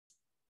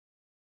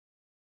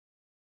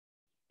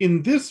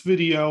In this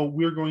video,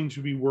 we're going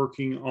to be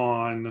working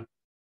on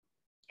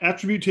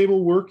attribute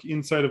table work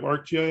inside of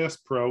ArcGIS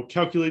Pro,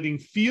 calculating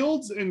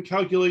fields and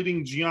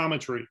calculating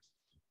geometry,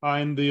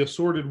 and the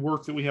assorted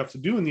work that we have to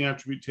do in the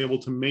attribute table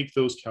to make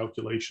those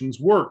calculations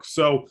work.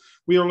 So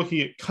we are looking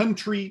at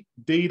country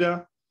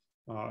data.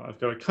 I've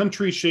got a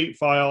country shape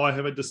file. I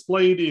have it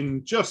displayed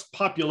in just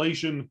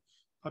population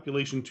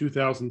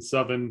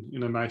 2007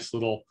 in a nice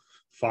little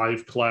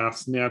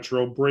 5-class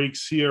natural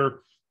breaks here.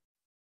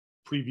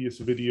 Previous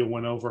video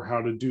went over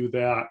how to do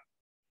that.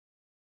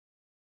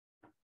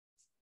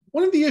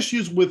 One of the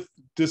issues with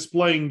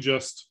displaying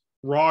just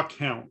raw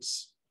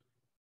counts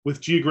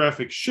with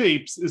geographic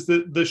shapes is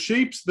that the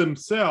shapes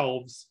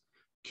themselves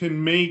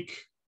can make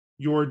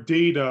your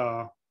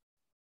data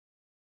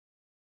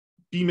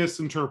be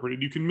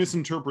misinterpreted. You can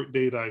misinterpret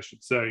data, I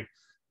should say,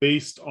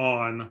 based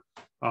on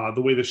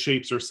the way the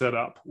shapes are set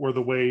up or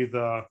the way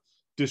the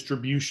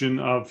distribution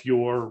of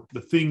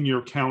the thing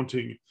you're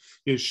counting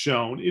is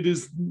shown. It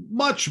is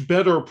much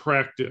better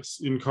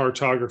practice in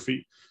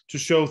cartography to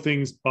show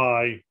things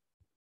by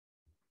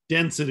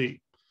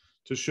density,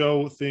 to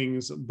show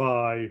things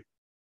by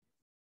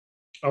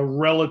a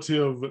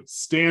relative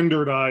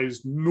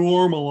standardized,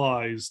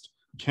 normalized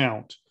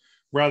count,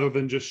 rather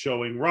than just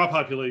showing raw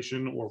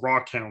population or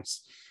raw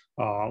counts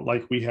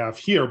like we have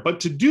here.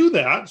 But to do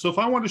that, so if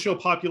I want to show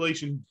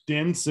population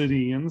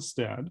density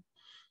instead,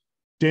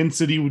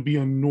 density would be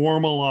a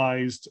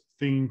normalized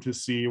thing to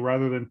see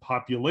rather than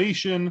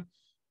population,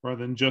 rather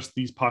than just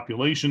these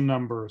population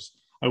numbers.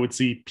 I would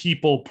see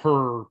people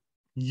per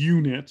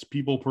unit,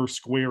 people per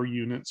square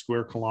unit,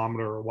 square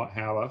kilometer, or what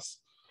have us.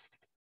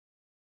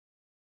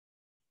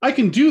 I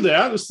can do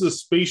that. This is a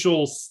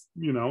spatial,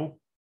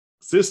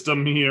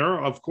 system here.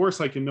 Of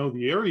course, I can know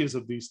the areas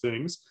of these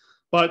things,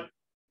 but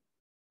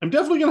I'm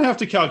definitely going to have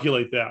to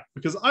calculate that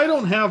because I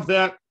don't have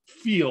that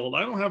field.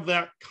 I don't have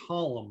that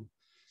column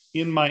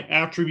in my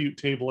attribute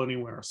table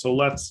anywhere. So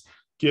let's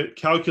get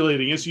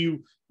calculating. As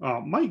you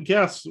might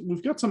guess,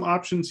 we've got some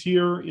options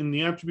here in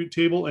the attribute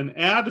table, and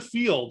add a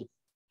field.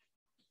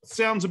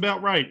 Sounds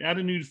about right. Add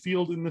a new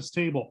field in this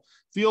table.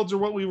 Fields are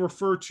what we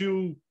refer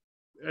to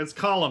as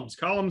columns.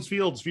 Columns,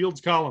 fields,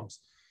 fields,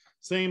 columns.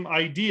 Same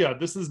idea.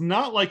 This is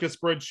not like a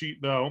spreadsheet,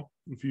 though,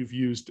 if you've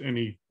used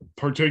any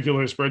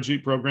particular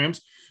spreadsheet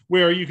programs,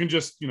 where you can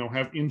just,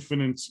 have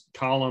infinite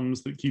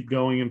columns that keep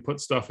going and put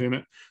stuff in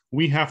it.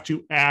 We have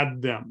to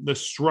add them. The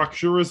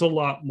structure is a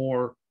lot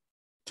more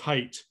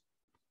tight.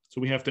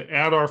 So we have to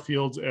add our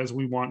fields as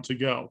we want to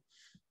go.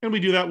 And we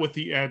do that with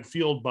the Add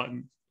Field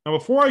button. Now,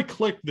 before I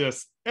click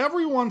this,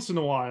 every once in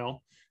a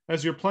while,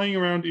 as you're playing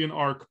around in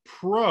Arc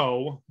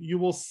Pro,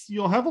 you'll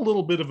have a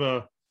little bit of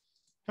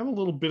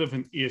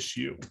an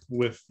issue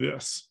with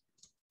this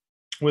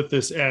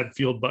Add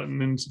Field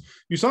button. And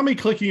you saw me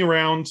clicking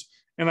around,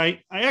 and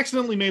I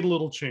accidentally made a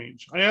little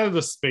change. I added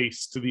a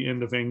space to the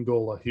end of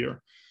Angola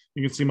here.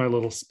 You can see my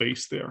little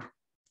space there.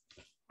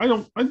 I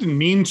didn't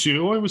mean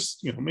to. I was,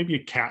 maybe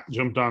a cat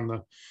jumped on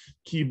the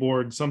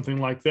keyboard, something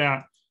like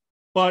that.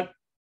 But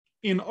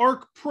in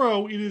Arc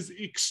Pro, it is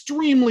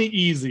extremely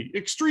easy,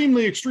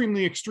 extremely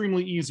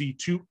easy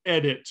to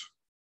edit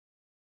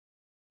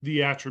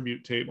the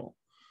attribute table.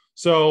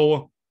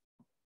 So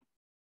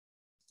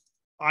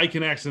I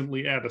can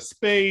accidentally add a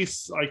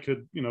space. I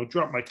could,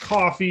 drop my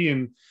coffee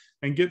and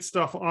get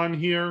stuff on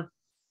here.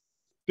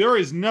 There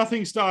is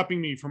nothing stopping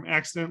me from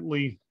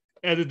accidentally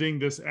editing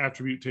this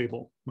attribute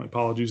table. My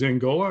apologies,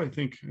 Angola. I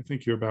think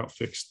you're about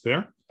fixed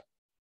there.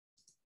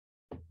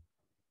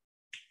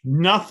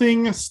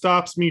 Nothing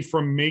stops me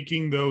from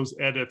making those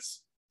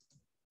edits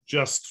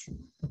just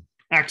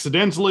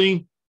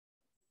accidentally,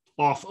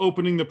 off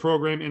opening the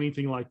program,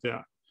 anything like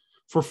that.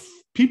 For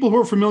people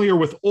who are familiar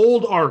with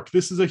old Arc,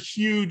 this is a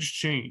huge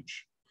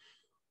change.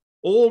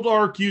 Old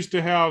Arc used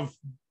to have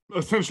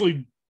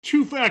essentially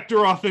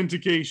two-factor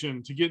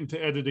authentication to get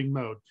into editing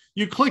mode.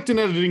 You clicked an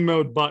editing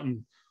mode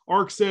button.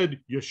 Arc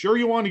said, "You sure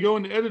you want to go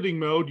into editing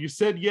mode?" You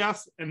said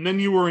yes, and then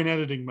you were in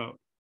editing mode.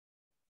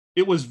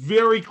 It was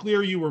very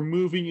clear you were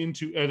moving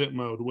into edit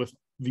mode with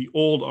the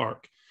old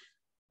Arc.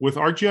 With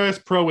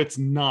ArcGIS Pro, it's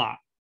not.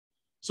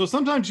 So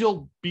sometimes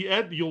you'll be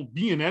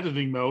in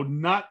editing mode,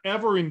 not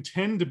ever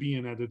intend to be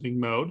in editing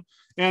mode,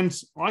 and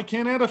I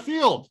can't add a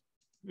field.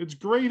 It's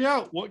grayed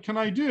out. What can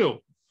I do?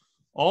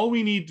 All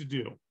we need to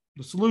do,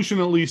 the solution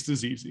at least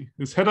is easy,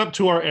 is head up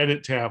to our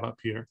edit tab up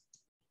here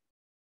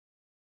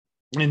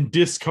and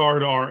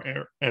discard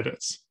our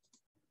edits.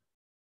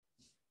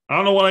 I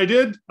don't know what I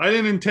did. I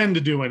didn't intend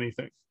to do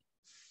anything.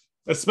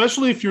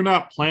 Especially if you're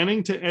not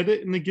planning to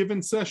edit in a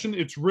given session,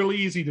 it's really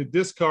easy to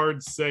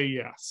discard, say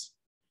yes.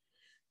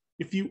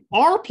 If you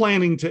are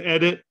planning to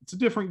edit, it's a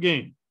different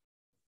game.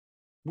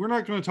 We're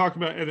not going to talk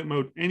about edit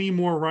mode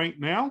anymore right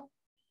now,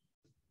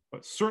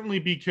 but certainly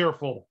be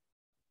careful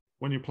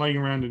when you're playing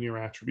around in your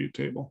attribute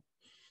table.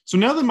 So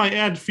now that my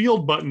Add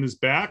Field button is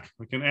back,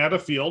 I can add a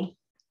field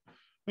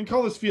and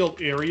call this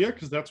field area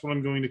because that's what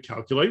I'm going to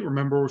calculate.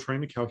 Remember, we're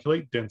trying to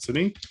calculate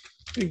density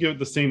and give it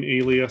the same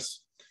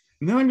alias.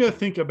 And then I'm going to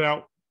think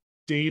about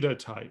data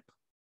type.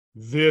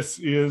 This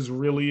is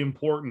really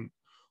important.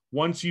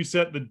 Once you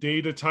set the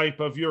data type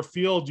of your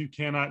field, you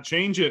cannot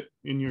change it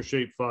in your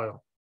shapefile.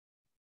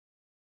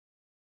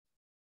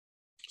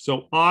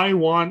 So I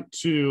want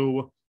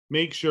to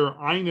make sure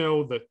I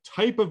know the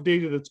type of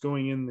data that's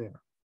going in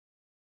there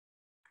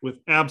with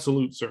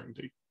absolute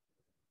certainty.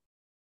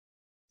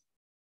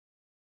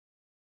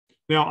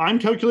 Now I'm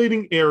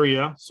calculating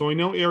area, so I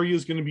know area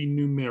is going to be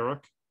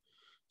numeric.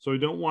 So I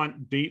don't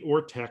want date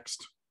or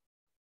text.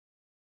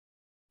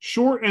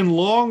 Short and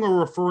long are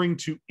referring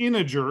to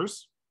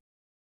integers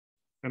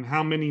and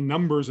how many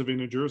numbers of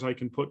integers I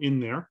can put in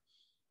there.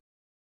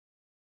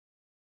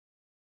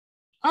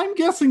 I'm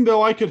guessing,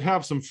 though, I could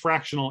have some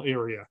fractional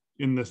area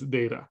in this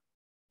data.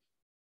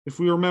 If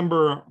we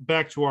remember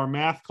back to our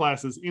math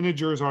classes,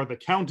 integers are the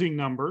counting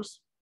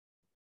numbers,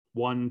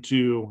 1,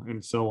 2,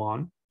 and so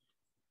on.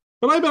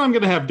 But I bet I'm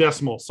going to have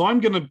decimals, so I'm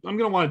going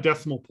to want a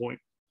decimal point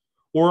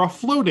or a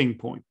floating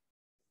point.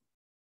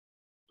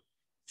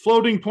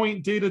 Floating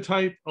point data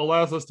type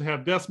allows us to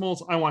have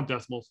decimals. I want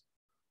decimals.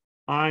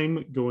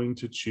 I'm going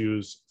to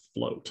choose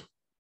float.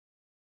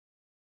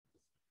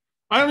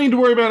 I don't need to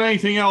worry about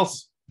anything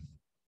else.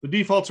 The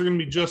defaults are going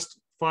to be just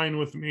fine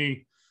with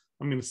me.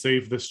 I'm going to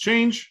save this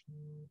change.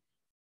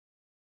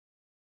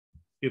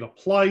 It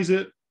applies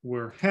it.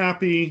 We're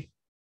happy.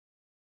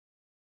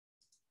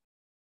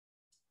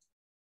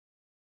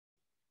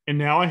 And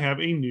now I have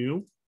a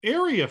new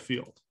area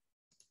field.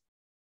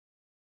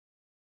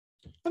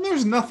 And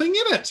there's nothing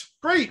in it.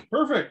 Great,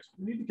 perfect.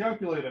 We need to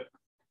calculate it.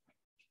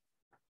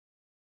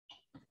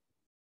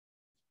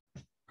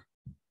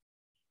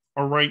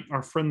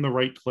 Our friend the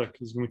right click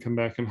is going to come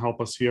back and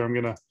help us here. I'm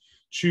going to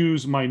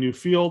choose my new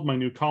field, my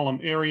new column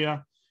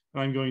area,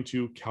 and I'm going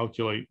to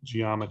calculate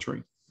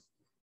geometry.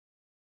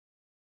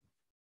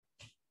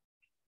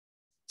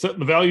 Set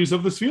the values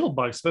of this field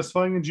by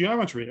specifying a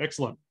geometry.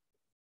 Excellent.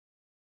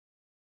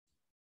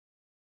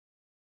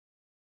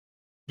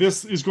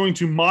 This is going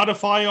to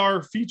modify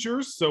our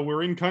features. So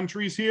we're in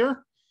countries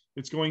here.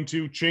 It's going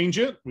to change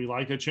it. We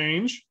like a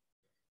change.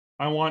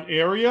 I want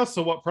area.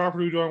 So what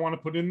property do I want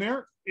to put in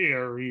there?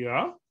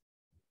 Area.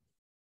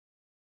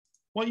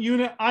 What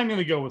unit? I'm going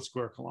to go with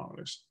square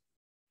kilometers.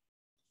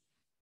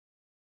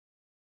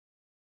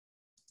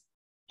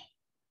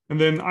 And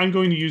then I'm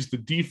going to use the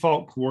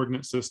default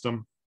coordinate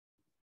system.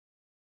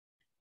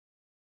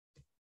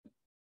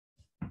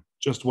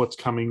 Just what's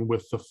coming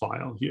with the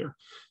file here.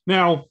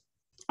 Now,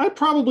 I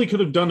probably could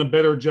have done a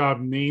better job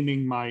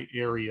naming my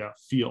area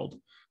field,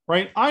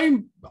 right?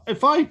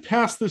 If I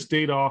pass this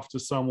data off to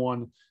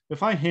someone,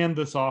 if I hand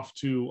this off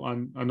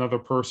to another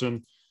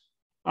person,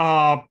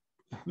 they're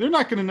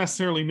not going to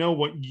necessarily know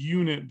what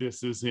unit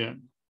this is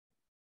in.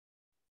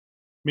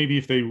 Maybe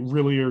if they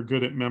really are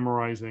good at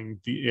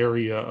memorizing the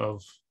area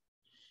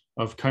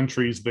of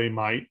countries, they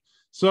might.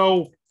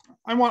 So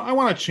I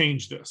want to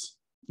change this.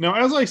 Now,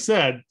 as I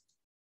said,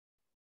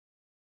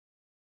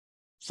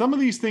 some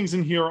of these things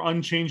in here are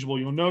unchangeable.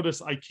 You'll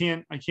notice I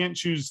can't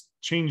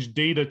change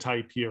data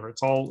type here.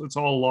 It's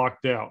all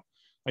locked out.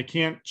 I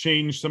can't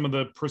change some of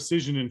the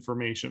precision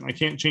information. I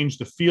can't change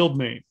the field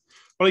name,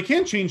 but I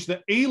can change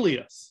the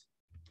alias.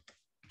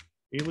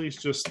 Alias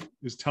just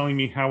is telling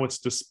me how it's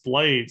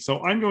displayed.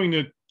 So I'm going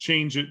to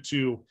change it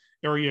to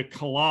area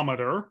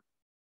kilometer,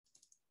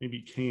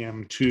 maybe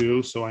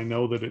KM2, so I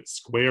know that it's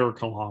square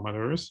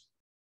kilometers.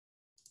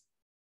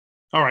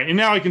 All right, and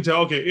now I can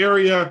tell, okay,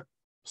 area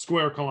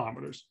square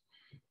kilometers.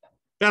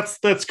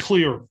 That's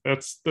clear.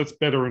 That's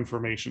better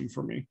information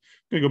for me. I'm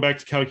gonna go back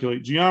to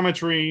calculate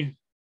geometry.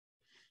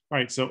 All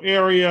right, so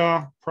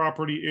area,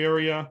 property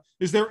area.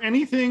 Is Arc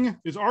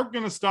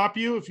going to stop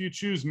you if you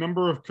choose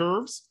number of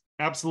curves?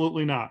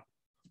 Absolutely not.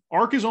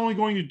 Arc is only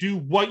going to do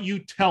what you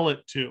tell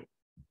it to.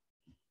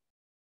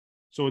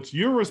 So it's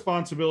your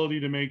responsibility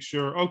to make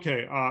sure,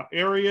 okay,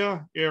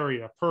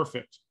 area,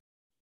 perfect.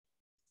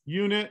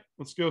 Unit,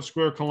 let's go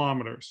square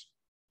kilometers.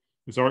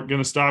 Is Arc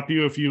going to stop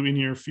you if you, in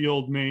your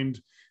field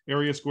named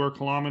area square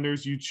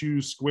kilometers, you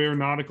choose square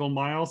nautical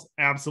miles?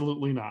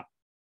 Absolutely not.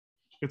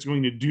 It's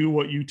going to do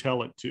what you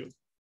tell it to.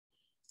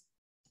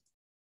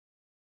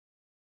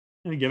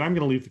 And again, I'm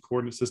going to leave the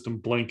coordinate system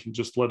blank and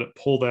just let it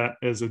pull that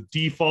as a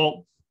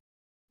default.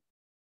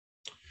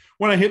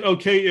 When I hit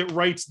OK, it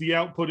writes the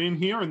output in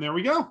here, and there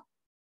we go.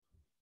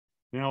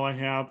 Now I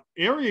have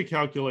area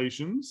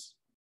calculations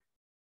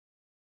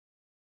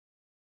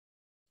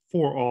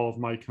for all of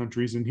my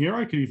countries in here.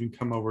 I could even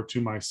come over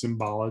to my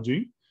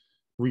symbology,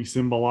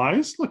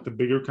 re-symbolize. Look, the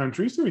bigger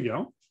countries, there we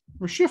go.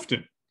 We're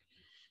shifting.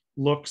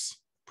 Looks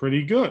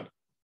pretty good.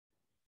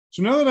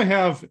 So now that I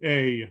have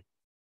a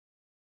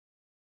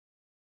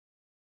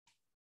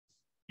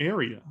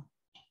area,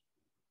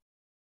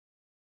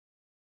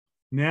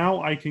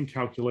 now I can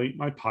calculate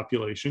my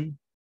population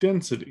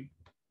density.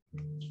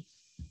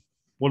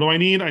 What do I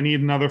need? I need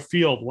another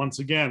field. Once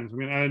again, I'm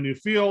going to add a new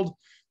field.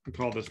 We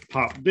call this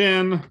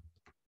popden.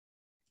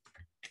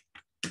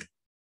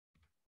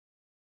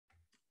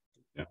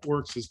 That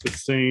works as the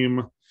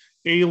same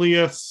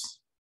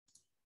alias.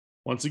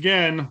 Once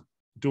again,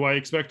 Do I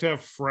expect to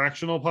have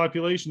fractional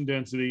population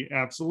density?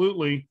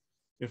 Absolutely.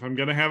 If I'm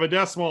going to have a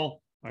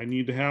decimal, I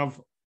need to have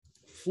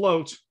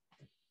float.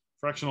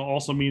 Fractional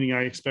also meaning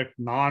I expect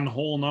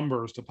non-whole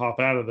numbers to pop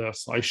out of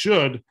this. I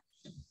should.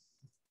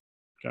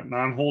 Got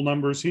non-whole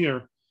numbers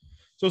here.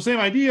 So same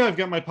idea, I've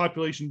got my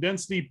population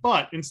density,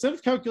 but instead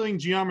of calculating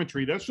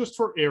geometry, that's just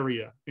for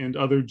area and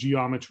other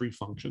geometry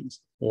functions,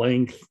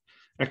 length,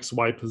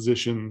 XY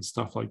position,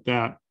 stuff like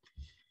that.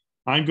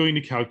 I'm going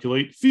to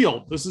calculate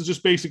field. This is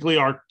just basically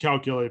our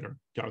calculator.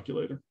 I'm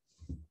going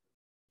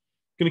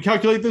to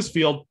calculate this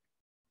field.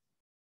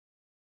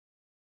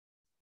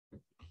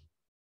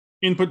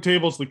 Input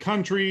tables, the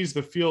countries,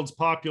 the field's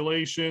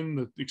population,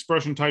 the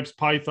expression types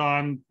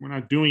Python. We're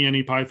not doing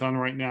any Python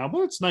right now,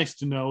 but it's nice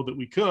to know that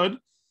we could.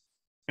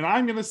 And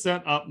I'm going to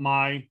set up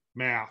my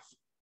math.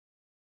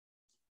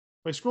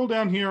 If I scroll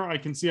down here, I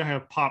can see I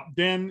have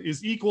popden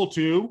is equal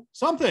to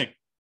something.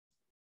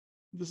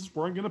 This is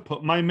where I'm going to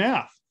put my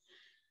math.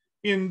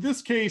 In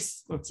this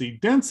case, let's see,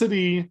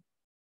 density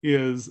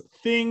is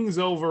things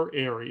over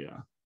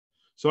area.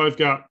 So I've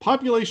got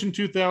population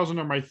 2000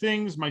 are my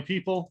things, my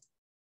people.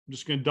 I'm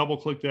just going to double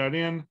click that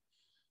in.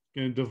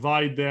 Going to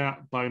divide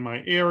that by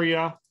my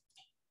area.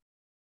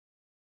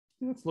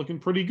 That's looking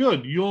pretty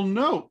good. You'll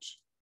note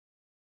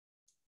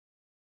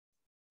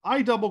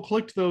I double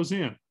clicked those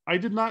in. I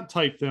did not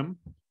type them.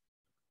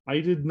 I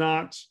did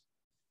not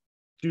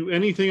do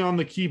anything on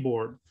the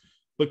keyboard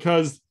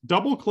because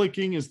double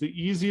clicking is the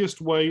easiest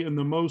way and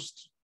the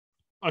most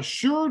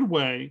assured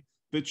way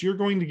that you're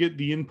going to get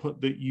the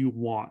input that you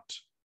want.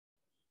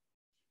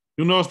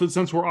 You'll notice that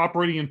since we're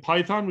operating in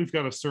Python, we've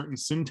got a certain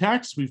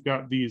syntax. We've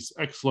got these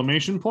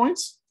exclamation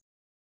points.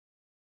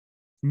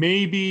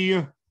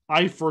 Maybe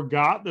I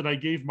forgot that I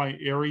gave my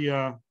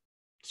area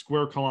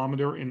square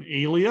kilometer an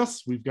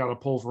alias. We've got to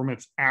pull from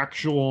its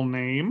actual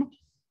name.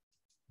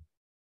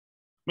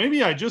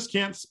 Maybe I just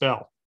can't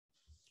spell,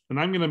 and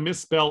I'm going to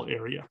misspell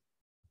area.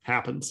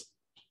 Happens.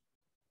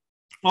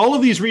 All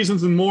of these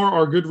reasons and more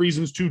are good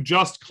reasons to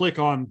just click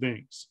on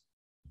things.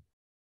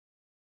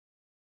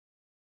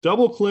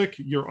 Double click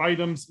your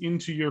items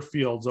into your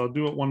fields. I'll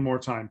do it one more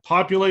time.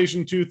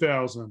 Population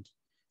 2000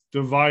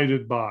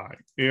 divided by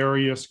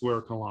area square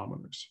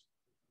kilometers.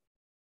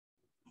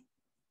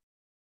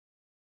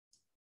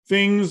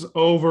 Things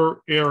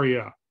over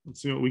area.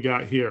 Let's see what we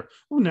got here.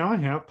 Oh, now I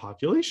have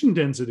population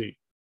density.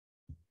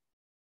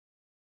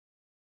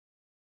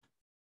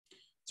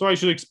 So I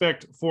should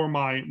expect for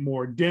my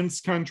more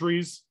dense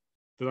countries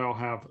that I'll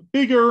have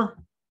bigger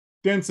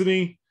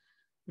density,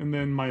 and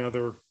then my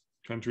other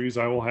countries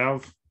I will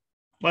have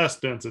less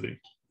density.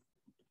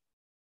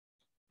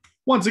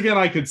 Once again,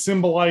 I could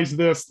symbolize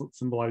this. Let's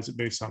symbolize it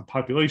based on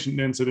population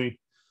density.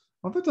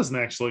 Well, that doesn't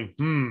actually,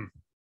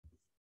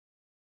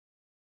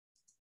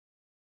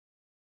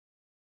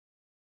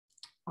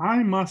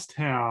 I must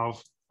have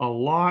a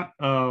lot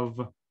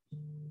of,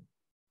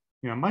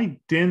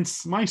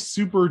 my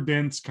super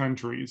dense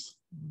countries.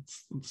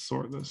 Let's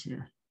sort this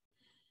here.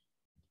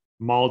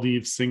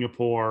 Maldives,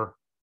 Singapore,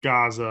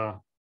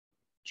 Gaza,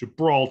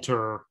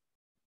 Gibraltar.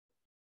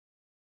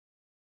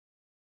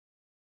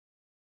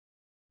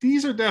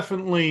 These are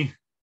definitely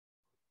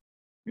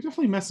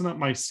messing up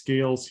my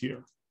scales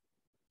here.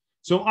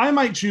 So I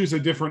might choose a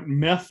different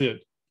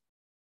method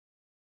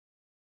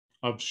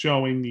of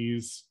showing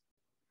these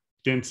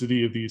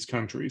density of these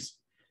countries.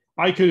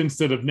 I could,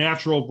 instead of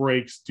natural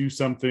breaks, do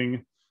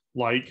something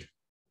like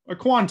a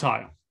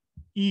quantile,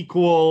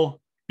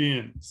 equal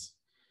bins.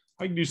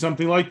 I can do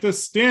something like the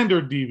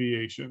standard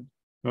deviation.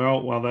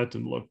 Oh, well, that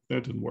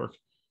didn't work.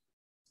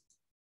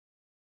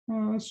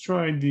 Let's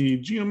try the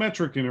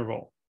geometric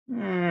interval.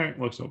 It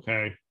looks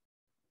okay.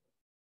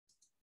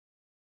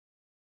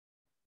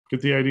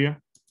 Get the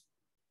idea?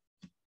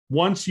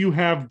 Once you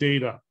have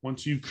data,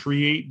 once you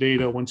create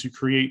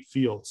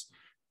fields,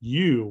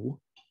 you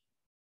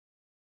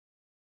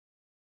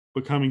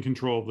become in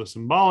control of the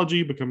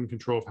symbology, become in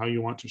control of how you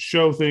want to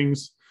show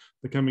things,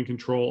 become in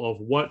control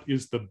of what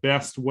is the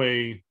best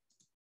way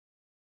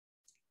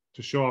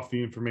to show off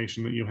the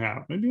information that you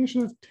have. Maybe I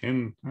should have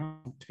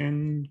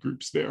 10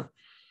 groups there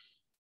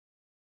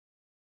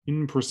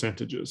in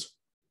percentages.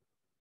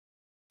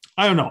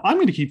 I don't know. I'm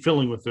going to keep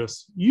filling with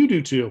this. You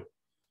do too.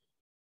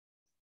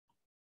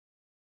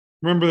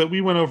 Remember that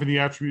we went over the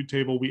attribute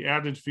table, we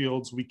added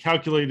fields, we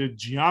calculated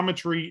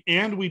geometry,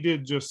 and we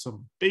did just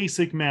some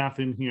basic math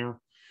in here.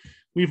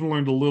 We even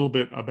learned a little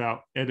bit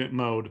about edit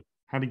mode,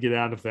 how to get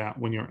out of that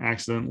when you're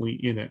accidentally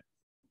in it.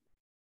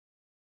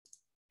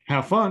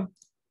 Have fun.